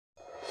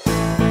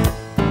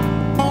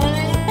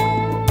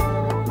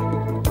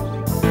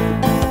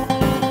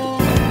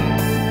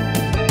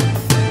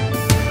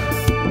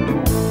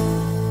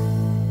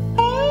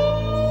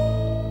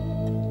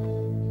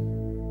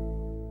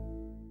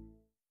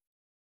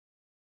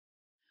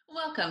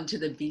Welcome to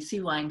the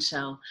BC Wine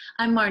Show.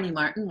 I'm Marnie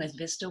Martin with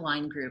Vista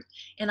Wine Group,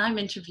 and I'm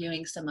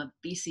interviewing some of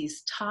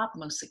BC's top,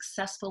 most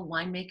successful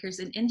winemakers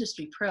and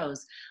industry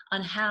pros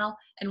on how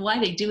and why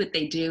they do what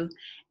they do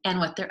and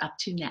what they're up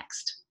to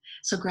next.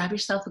 So grab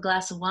yourself a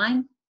glass of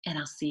wine, and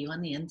I'll see you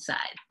on the inside.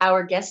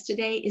 Our guest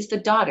today is the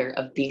daughter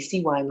of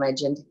BC wine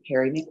legend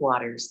Harry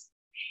McWaters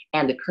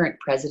and the current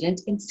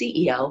president and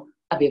CEO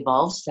of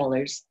Evolved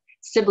Cellars,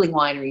 sibling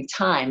winery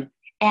Time,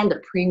 and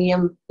the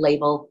premium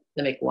label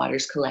the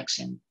McWaters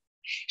Collection.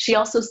 She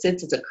also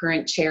sits as a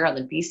current chair on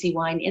the BC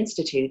Wine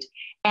Institute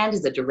and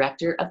is a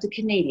director of the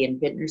Canadian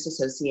Vintners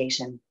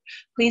Association.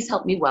 Please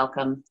help me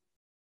welcome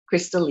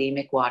Christa-Lee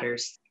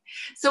McWaters.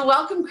 So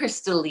welcome,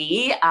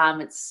 Christa-Lee.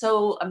 I'm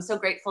so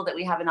grateful that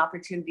we have an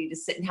opportunity to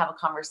sit and have a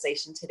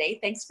conversation today.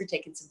 Thanks for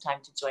taking some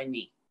time to join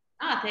me.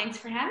 Thanks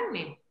for having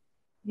me.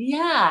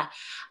 Yeah.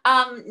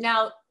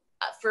 Now,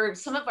 for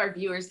some of our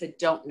viewers that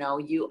don't know,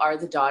 you are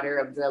the daughter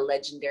of the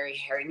legendary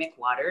Harry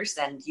McWaters,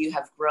 and you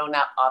have grown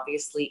up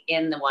obviously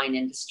in the wine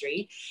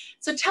industry.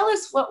 So tell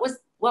us, what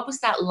was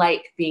that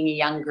like being a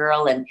young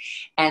girl,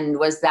 and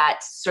was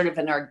that sort of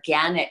an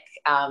organic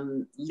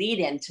lead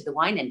into the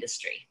wine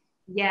industry?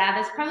 Yeah,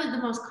 that's probably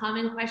the most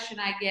common question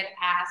I get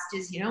asked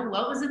is,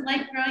 what was it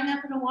like growing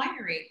up in a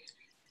winery?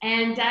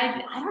 And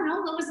I don't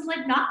know, what was it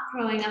like not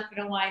growing up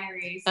in a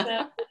winery?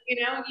 So,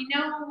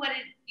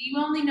 you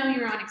only know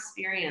your own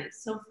experience.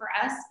 So for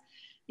us,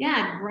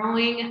 yeah,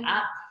 growing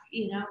up,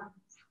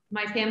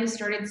 my family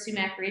started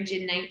Sumac Ridge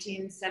in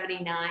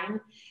 1979,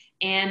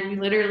 and we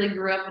literally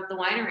grew up at the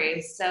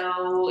winery.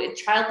 So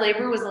child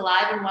labor was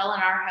alive and well in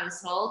our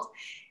household.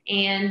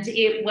 And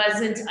it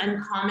wasn't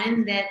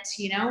uncommon that,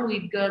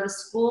 we'd go to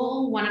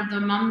school, one of the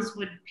moms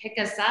would pick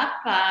us up,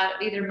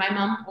 either my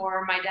mom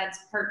or my dad's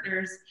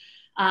partner's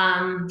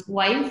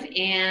wife,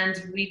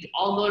 and we'd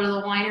all go to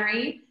the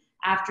winery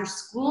after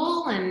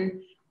school,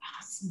 and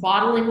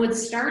bottling would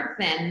start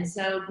then.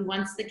 So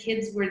once the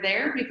kids were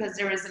there, because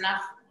there was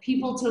enough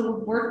people to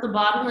work the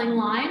bottling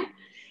line,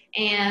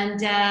 and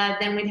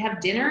then we'd have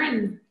dinner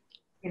and,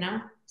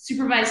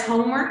 supervise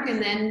homework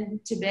and then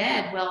to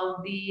bed.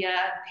 Well, the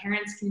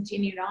parents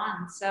continued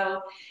on.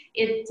 So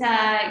it,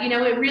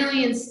 it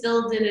really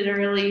instilled in an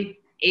early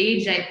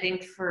age, I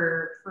think,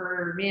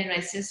 for me and my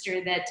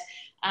sister that,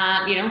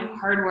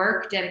 hard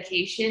work,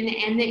 dedication,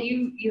 and that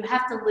you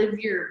have to live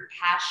your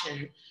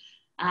passion.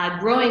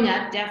 Growing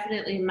up,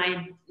 definitely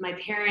my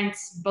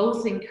parents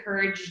both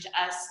encouraged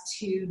us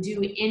to do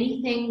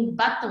anything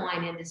but the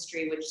wine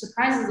industry, which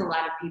surprises a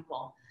lot of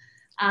people.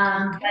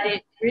 But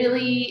it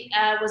really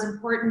was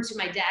important to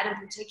my dad in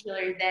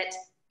particular that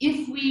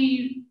if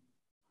we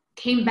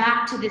came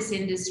back to this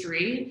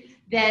industry,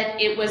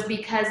 that it was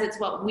because it's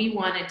what we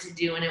wanted to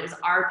do and it was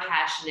our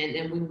passion,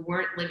 and we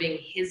weren't living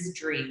his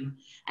dream.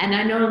 And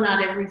I know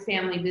not every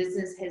family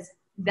business has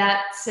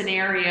that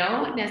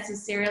scenario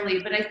necessarily,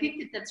 but I think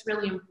that that's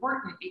really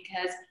important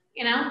because,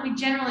 we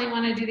generally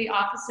want to do the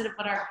opposite of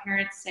what our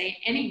parents say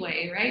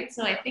anyway, right?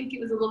 So I think it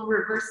was a little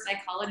reverse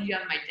psychology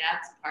on my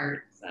dad's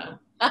part, so.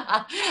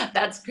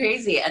 That's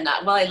crazy. And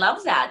I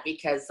love that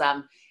because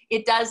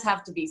it does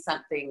have to be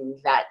something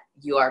that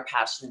you are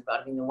passionate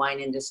about. I mean, the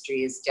wine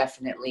industry is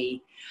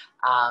definitely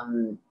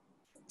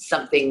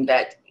something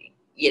that,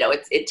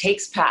 it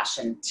takes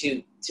passion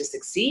to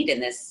succeed in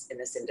this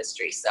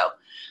industry. So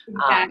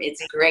Exactly.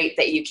 It's great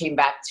that you came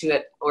back to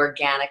it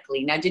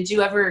organically. Now, did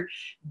you ever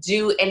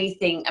do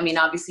anything? I mean,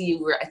 obviously you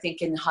were, I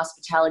think, in the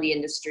hospitality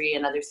industry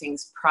and other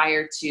things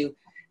prior to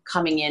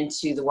coming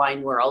into the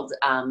wine world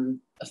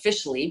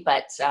officially,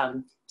 but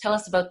tell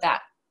us about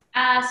that.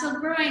 So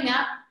growing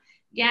up,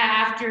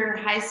 after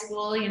high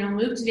school,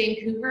 moved to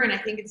Vancouver, and I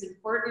think it's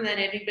important that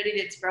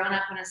anybody that's grown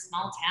up in a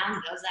small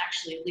town does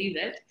actually leave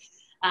it.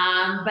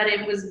 But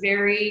it was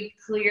very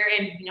clear,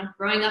 and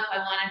growing up, I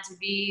wanted to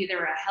be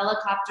either a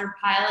helicopter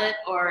pilot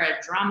or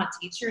a drama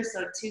teacher,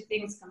 so two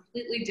things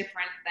completely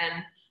different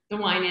than the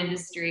wine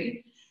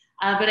industry.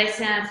 But I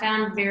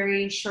found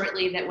very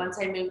shortly that once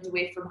I moved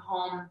away from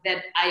home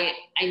that I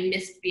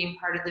missed being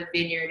part of the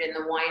vineyard and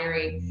the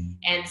winery.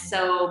 And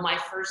so my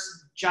first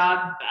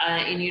job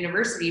in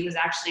university was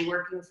actually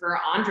working for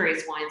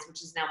Andre's Wines,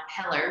 which is now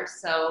Peller.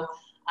 So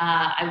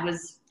I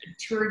was a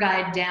tour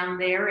guide down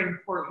there in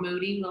Port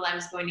Moody while I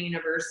was going to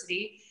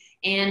university.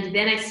 And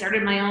then I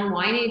started my own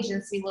wine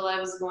agency while I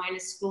was going to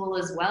school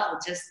as well.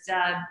 Just,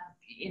 I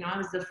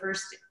was the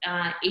first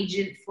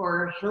agent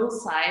for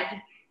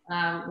Hillside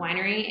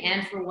Winery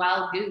and for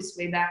Wild Goose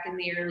way back in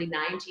the early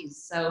 90s.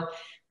 So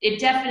it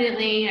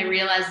definitely, I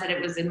realized that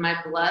it was in my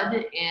blood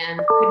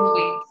and couldn't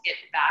wait to get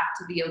back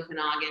to the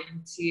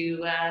Okanagan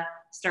to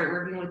start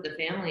working with the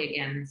family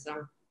again.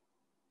 So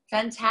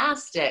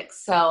fantastic.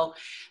 So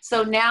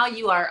now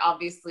you are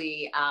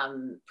obviously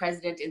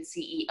president and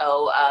CEO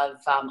of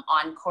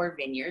Encore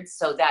Vineyards.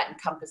 So that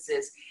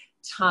encompasses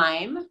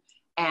Time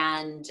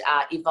and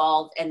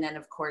Evolved, and then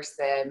of course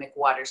the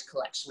McWaters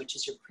Collection, which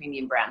is your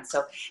premium brand.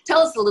 So tell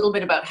us a little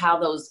bit about how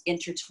those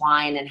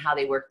intertwine and how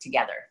they work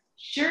together.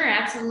 Sure,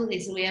 absolutely.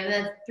 So we have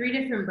the three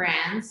different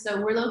brands. So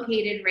we're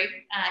located right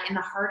in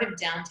the heart of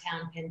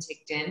downtown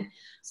Penticton.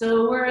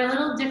 So we're a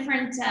little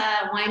different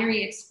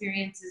winery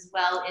experience as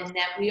well in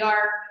that we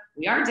are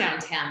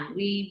downtown.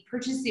 We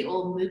purchased the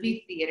old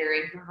movie theater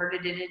and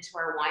converted it into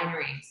our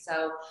winery.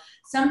 So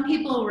some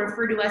people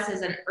refer to us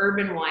as an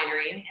urban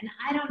winery, and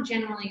I don't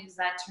generally use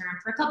that term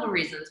for a couple of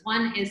reasons.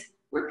 One is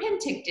we're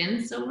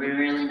Penticton, so we're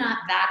really not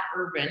that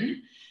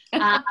urban.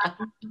 Um,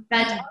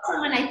 but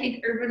also when I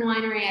think urban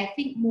winery, I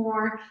think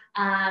more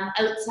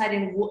outside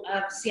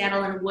of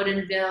Seattle and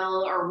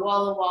Woodinville or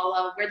Walla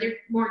Walla, where they're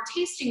more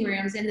tasting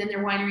rooms and then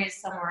their winery is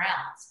somewhere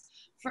else.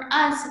 For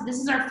us, this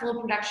is our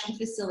full production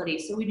facility.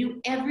 So we do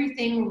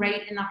everything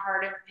right in the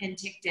heart of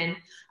Penticton,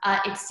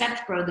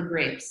 except grow the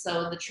grapes.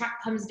 So the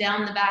truck comes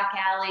down the back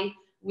alley,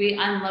 we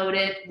unload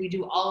it, we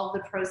do all of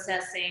the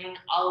processing,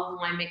 all of the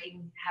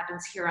winemaking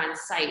happens here on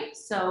site.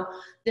 So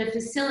the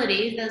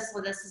facility, this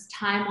is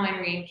Time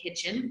Winery and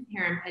Kitchen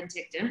here in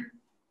Penticton.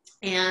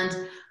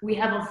 And we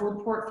have a full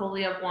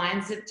portfolio of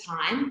wines at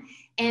Time.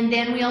 And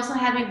then we also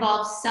have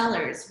Evolved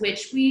Cellars,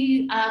 which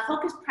we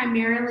focus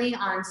primarily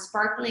on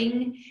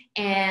sparkling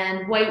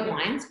and white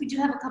wines. We do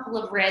have a couple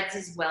of reds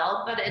as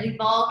well, but at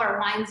Evolve,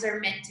 our wines are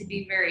meant to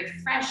be very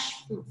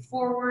fresh, food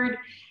forward,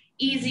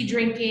 easy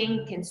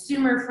drinking,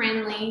 consumer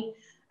friendly.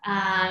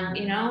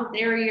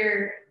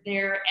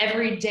 They're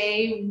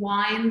everyday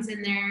wines,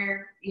 and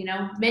they're,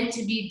 meant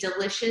to be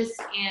delicious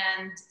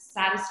and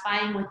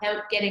satisfying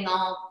without getting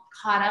all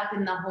caught up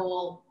in the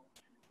whole,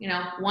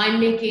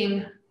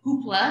 winemaking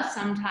hoopla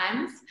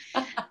sometimes.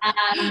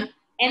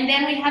 And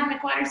then we have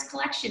McWaters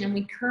Collection, and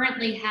we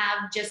currently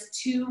have just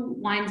two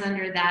wines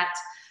under that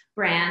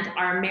brand,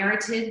 our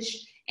Meritage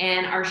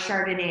and our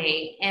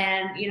Chardonnay.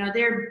 And,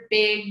 they're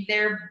big,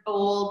 they're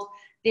bold.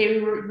 They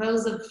were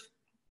those of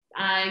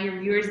your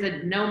viewers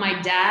that know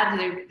my dad.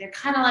 They're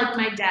kind of like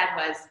my dad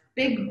was.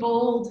 Big,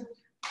 bold,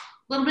 a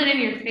little bit in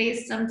your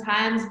face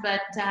sometimes,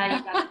 but you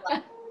got to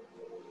love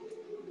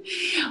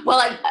it.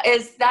 Well,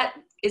 is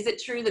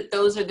it true that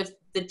those are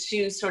the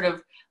two sort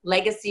of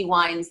legacy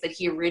wines that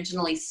he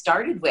originally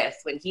started with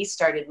when he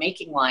started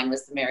making wine,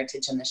 was the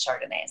Meritage and the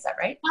Chardonnay? Is that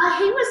right?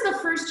 He was the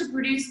first to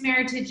produce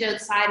Meritage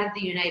outside of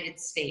the United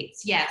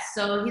States. Yes.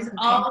 So he's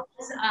always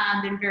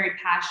been very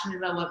passionate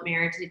about what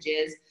Meritage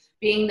is,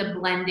 being the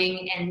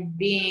blending and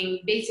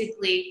being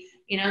basically,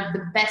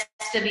 the best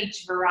of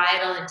each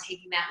varietal and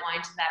taking that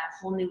wine to that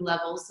whole new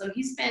level. So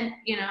he spent,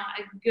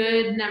 a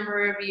good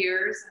number of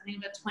years, I think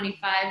about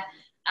 25,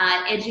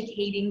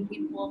 educating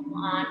people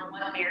on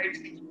what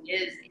Meritage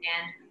is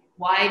and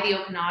why the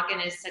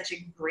Okanagan is such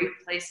a great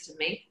place to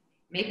make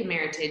a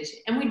Meritage.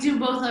 And we do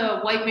both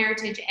a white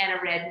Meritage and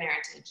a red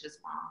Meritage as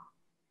well.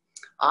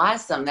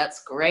 Awesome.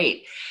 That's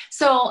great.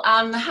 So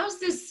how's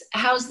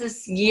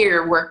this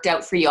year worked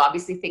out for you?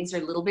 Obviously things are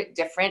a little bit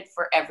different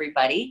for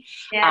everybody.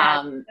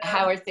 Yeah.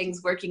 How are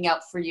things working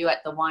out for you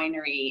at the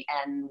winery,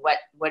 and what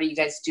are you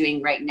guys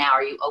doing right now?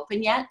 Are you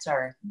open yet,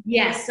 or?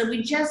 Yes. So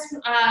we just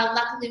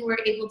luckily were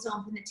able to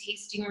open the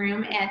tasting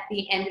room at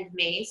the end of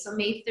May. So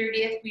May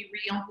 30th, we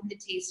reopened the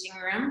tasting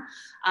room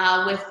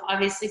with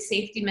obviously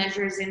safety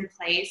measures in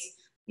place.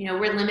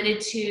 We're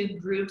limited to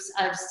groups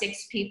of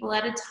 6 people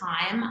at a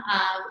time.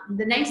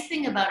 The nice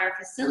thing about our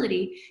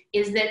facility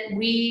is that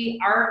we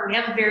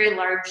have a very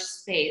large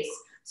space.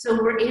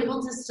 So we're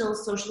able to still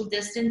social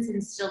distance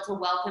and still to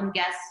welcome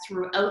guests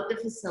throughout the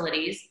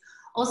facilities.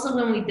 Also,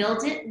 when we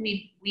built it,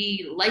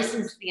 we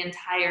licensed the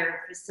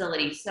entire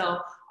facility. So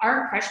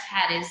our crush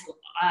pad is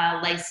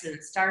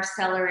licensed, our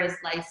cellar is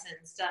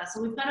licensed.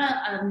 So we've got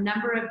a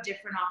number of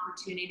different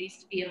opportunities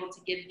to be able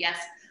to give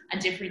guests a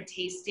different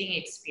tasting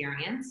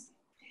experience.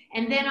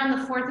 And then on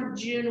the 4th of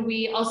June,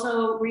 we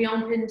also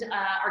reopened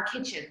our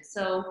kitchen.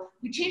 So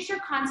we changed our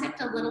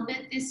concept a little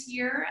bit this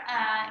year,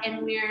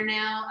 and we are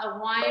now a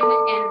wine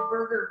and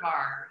burger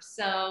bar.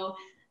 So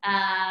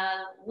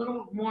a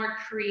little more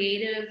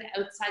creative,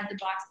 outside the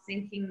box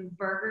thinking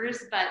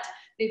burgers, but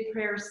they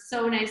pair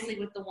so nicely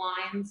with the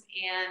wines,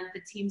 and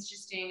the team's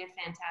just doing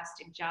a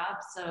fantastic job.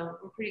 So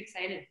we're pretty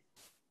excited.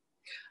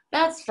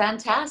 That's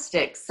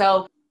fantastic.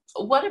 So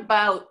what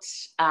about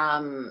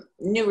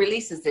new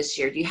releases this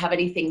year? Do you have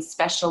anything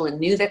special and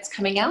new that's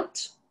coming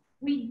out?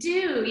 We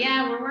do,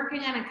 yeah. We're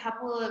working on a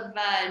couple of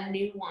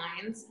new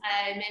wines.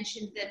 I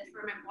mentioned that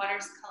for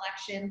McWaters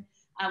Collection,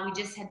 we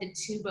just had the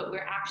 2, but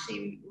we're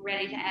actually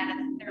ready to add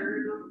a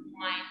 3rd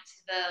wine to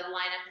the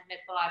lineup of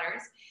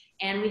McWaters.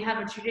 And we have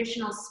a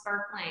traditional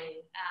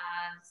sparkling.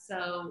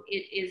 So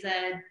it is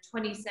a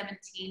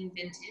 2017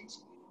 vintage,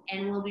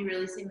 and we'll be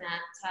releasing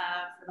that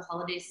for the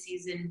holiday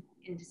season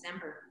in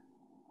December.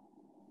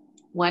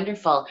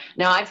 Wonderful.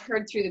 Now, I've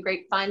heard through the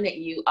grapevine that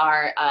you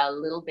are a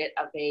little bit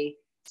of a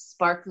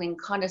sparkling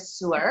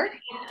connoisseur,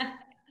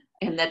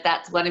 and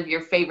that's one of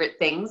your favorite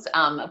things.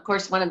 Of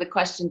course, one of the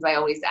questions I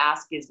always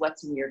ask is,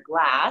 what's in your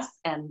glass?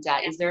 And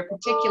is there a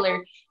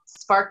particular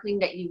sparkling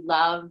that you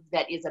love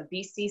that is a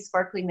BC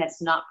sparkling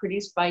that's not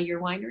produced by your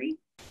winery?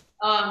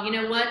 You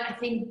know what? I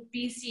think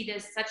BC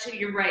does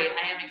you're right.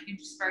 I am a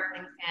huge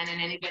sparkling fan,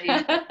 and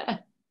anybody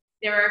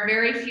There are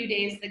very few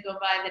days that go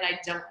by that I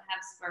don't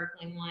have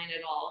sparkling wine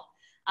at all.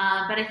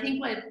 But I think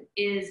what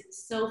is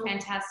so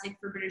fantastic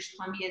for British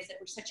Columbia is that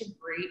we're such a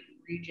great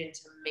region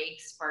to make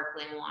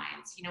sparkling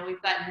wines. You know,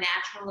 we've got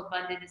natural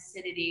abundant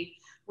acidity,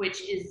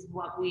 which is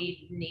what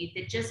we need,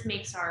 that just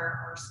makes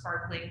our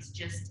sparklings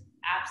just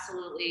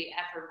absolutely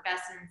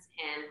effervescent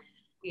and,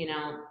 you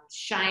know,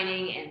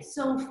 shining and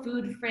so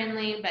food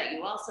friendly, but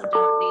you also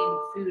don't need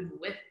food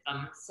with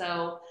them.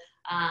 So,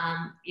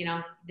 you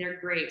know, they're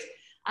great.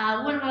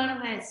 What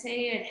about I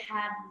say it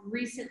had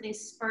recently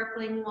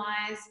sparkling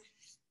wise?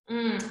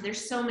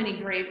 There's so many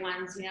great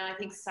ones. You know, I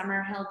think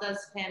Summerhill does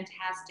a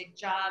fantastic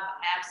job.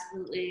 I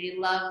absolutely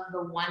love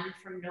the one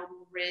from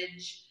Noble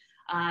Ridge.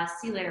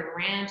 Sea Layer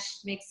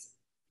Ranch makes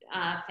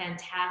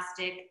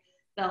fantastic.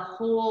 The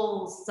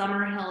whole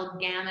Summerhill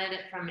gamut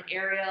from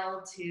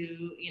Ariel to,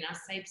 you know,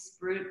 Sipes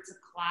Brut, it's a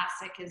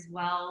classic as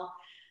well.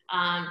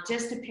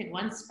 Just to pick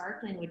one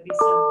sparkling would be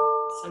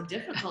so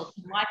difficult.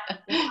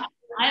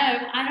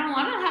 I don't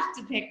want to have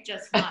to pick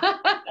just one.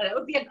 That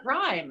would be a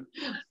crime.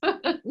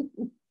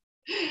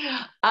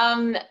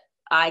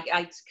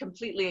 I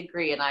completely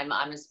agree, and I'm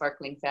a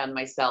sparkling fan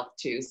myself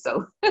too,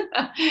 so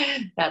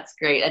that's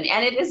great. And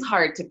it is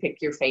hard to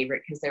pick your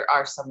favorite because there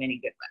are so many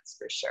good ones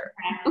for sure.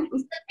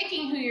 It's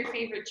picking who your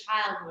favorite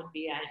child would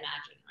be, I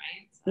imagine,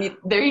 right? So.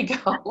 There you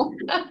go.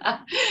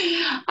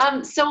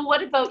 So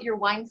what about your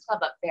wine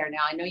club up there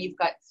now? I know you've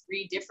got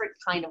 3 different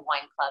kind of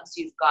wine clubs.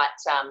 You've got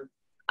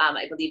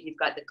I believe you've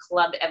got the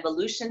Club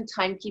Evolution,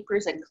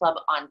 Timekeepers, and Club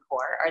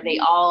Encore. Are they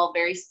all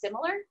very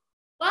similar?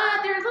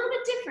 Well, they're a little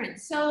bit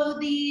different. So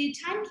the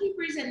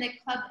Timekeepers and the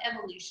Club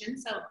Evolution,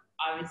 so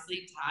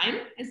obviously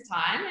time is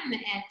time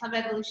and Club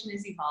Evolution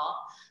is Evolve.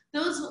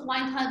 Those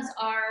wine clubs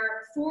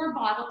are 4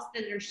 bottles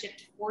that are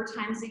shipped 4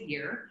 times a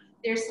year.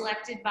 They're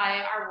selected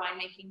by our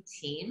winemaking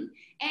team,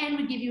 and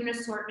we give you an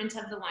assortment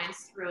of the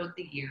wines throughout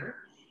the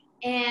year.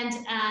 And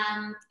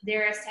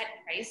they're a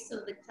set price.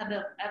 So the Club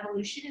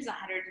Evolution is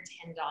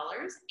 $110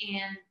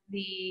 and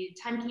the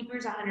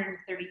Timekeepers $135.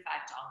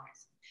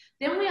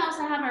 Then we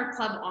also have our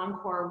Club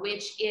Encore,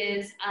 which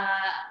is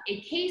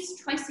a case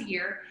twice a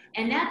year,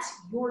 and that's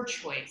your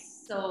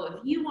choice. So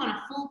if you want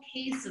a full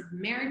case of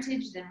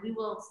Meritage, then we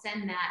will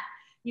send that.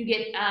 You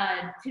get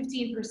a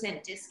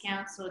 15%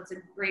 discount, so it's a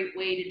great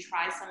way to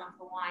try some of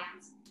the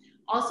wines.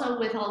 Also,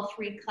 with all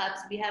 3 clubs,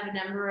 we have a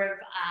number of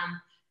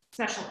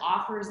special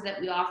offers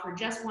that we offer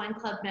just wine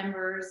club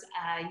members.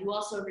 You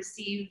also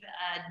receive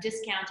a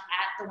discount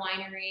at the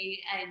winery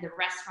and the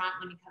restaurant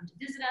when you come to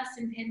visit us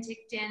in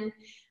Penticton.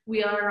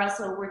 We are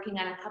also working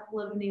on a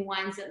couple of new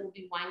wines that will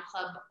be wine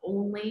club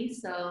only.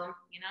 So,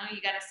 you know,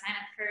 you got to sign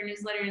up for our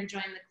newsletter and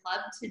join the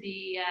club to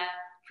be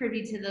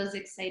privy to those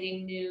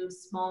exciting new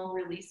small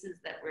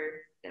releases that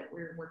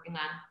we're working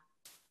on.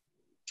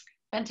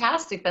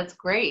 Fantastic. That's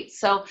great.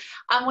 So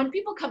when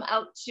people come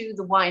out to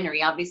the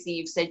winery, obviously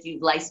you've said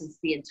you've licensed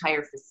the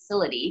entire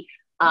facility.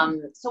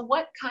 So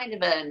what kind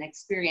of an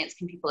experience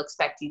can people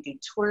expect? Do you do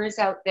tours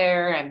out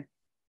there, and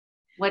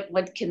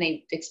what can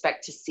they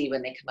expect to see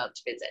when they come out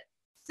to visit?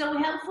 So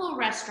we have a full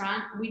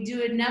restaurant. We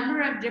do a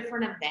number of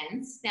different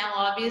events. Now,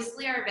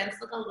 obviously, our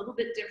events look a little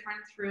bit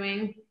different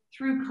through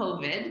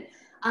COVID.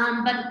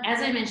 But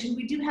as I mentioned,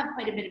 we do have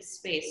quite a bit of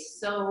space.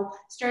 So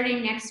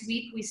starting next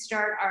week, we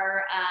start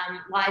our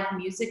live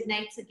music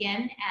nights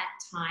again at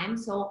time.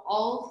 So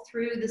all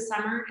through the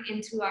summer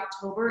into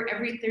October,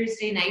 every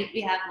Thursday night,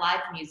 we have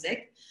live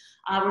music.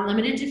 We're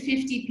limited to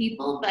 50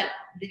 people, but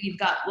you've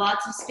got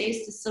lots of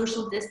space to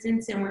social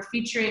distance, and we're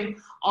featuring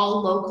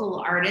all local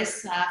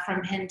artists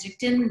from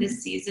Penticton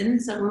this season.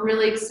 So we're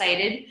really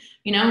excited.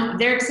 You know,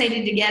 they're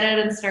excited to get out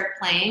and start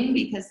playing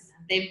because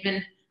they've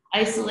been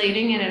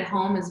isolating and at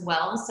home as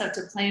well. So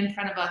to play in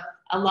front of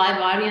a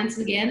live audience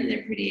again,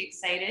 they're pretty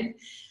excited.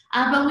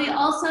 But we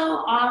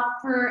also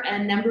offer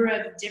a number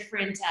of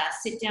different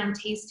sit-down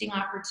tasting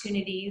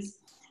opportunities.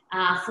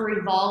 For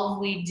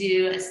Evolve, we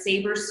do a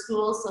savor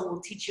school, so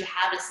we'll teach you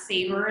how to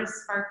savor a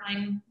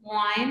sparkling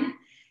wine.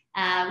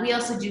 We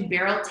also do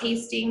barrel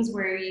tastings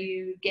where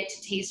you get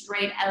to taste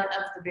right out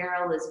of the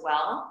barrel as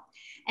well.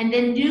 And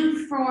then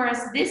new for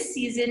us this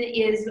season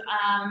is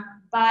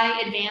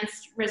by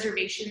advanced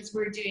reservations,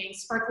 we're doing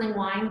sparkling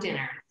wine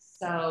dinner.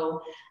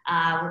 So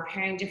we're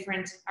pairing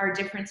our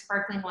different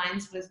sparkling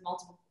wines with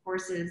multiple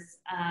courses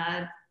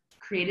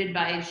created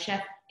by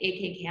Chef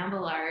A.K.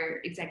 Campbell, our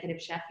executive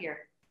chef here.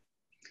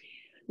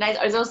 Nice.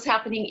 Are those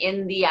happening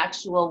in the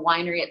actual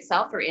winery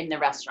itself or in the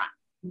restaurant?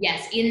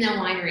 Yes, in the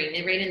winery.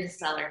 They're right in the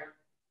cellar.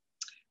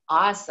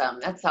 Awesome.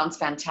 That sounds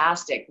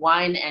fantastic.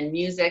 Wine and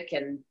music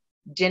and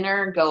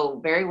dinner go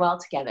very well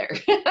together.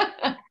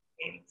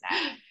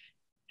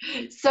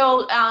 Exactly.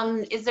 So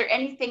is there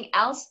anything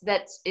else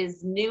that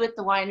is new at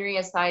the winery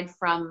aside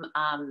from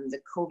the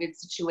COVID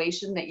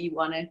situation that you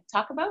want to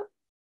talk about?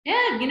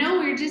 Yeah, you know,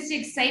 we're just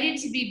excited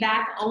to be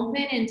back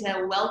open and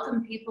to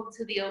welcome people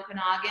to the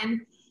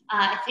Okanagan.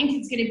 I think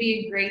it's going to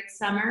be a great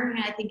summer.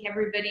 I think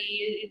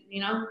everybody,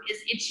 you know, is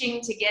itching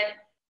to get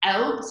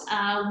out.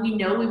 We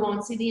know we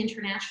won't see the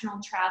international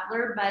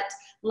traveler, but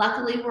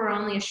luckily we're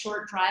only a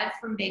short drive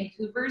from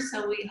Vancouver,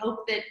 so we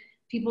hope that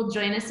people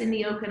join us in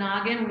the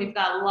Okanagan. We've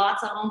got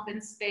lots of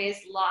open space,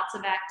 lots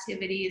of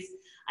activities.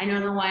 I know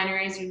the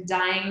wineries are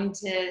dying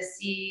to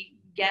see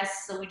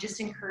guests, so we just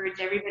encourage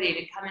everybody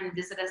to come and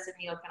visit us in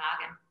the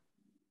Okanagan.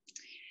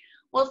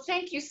 Well,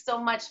 thank you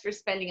so much for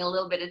spending a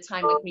little bit of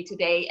time with me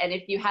today. And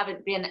if you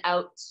haven't been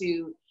out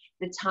to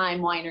the Thyme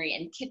Winery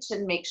and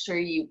Kitchen, make sure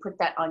you put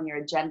that on your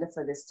agenda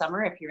for this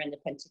summer if you're in the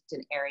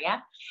Penticton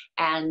area.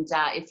 And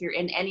if you're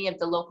in any of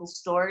the local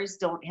stores,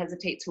 don't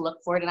hesitate to look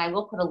for it. And I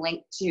will put a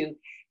link to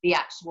the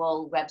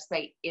actual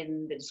website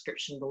in the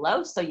description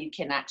below, so you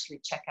can actually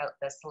check out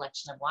the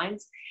selection of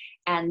wines.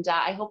 And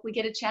I hope we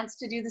get a chance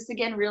to do this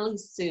again really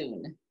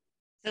soon.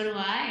 So do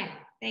I.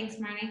 Thanks,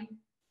 Marnie.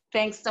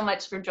 Thanks so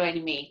much for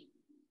joining me.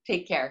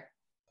 Take care.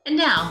 And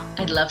now,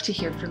 I'd love to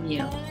hear from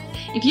you.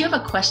 If you have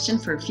a question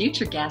for a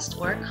future guest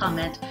or a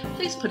comment,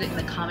 please put it in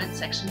the comment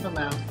section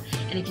below.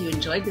 And if you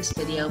enjoyed this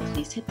video,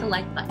 please hit the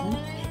like button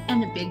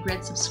and the big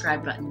red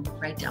subscribe button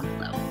right down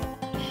below.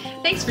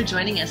 Thanks for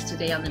joining us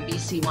today on the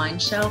BC Wine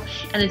Show.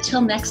 And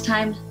until next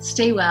time,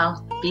 stay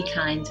well, be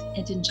kind,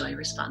 and enjoy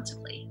responsibly.